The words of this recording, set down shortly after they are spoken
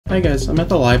Hi guys, I'm at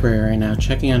the library right now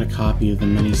checking out a copy of The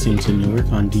Many Saints of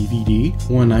Newark on DVD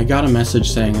when I got a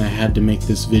message saying I had to make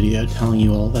this video telling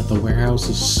you all that the warehouse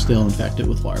is still infected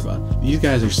with larvae. These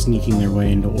guys are sneaking their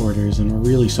way into orders and we're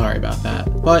really sorry about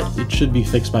that, but it should be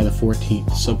fixed by the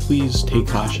 14th, so please take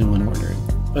caution when ordering.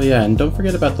 Oh yeah, and don't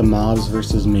forget about the Mobs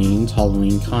vs. Mains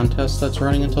Halloween contest that's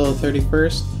running until the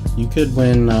 31st. You could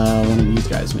win one of these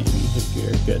guys maybe, if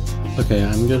you're good. Okay,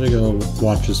 I'm gonna go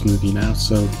watch this movie now,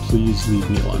 so please leave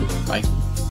me alone. Bye.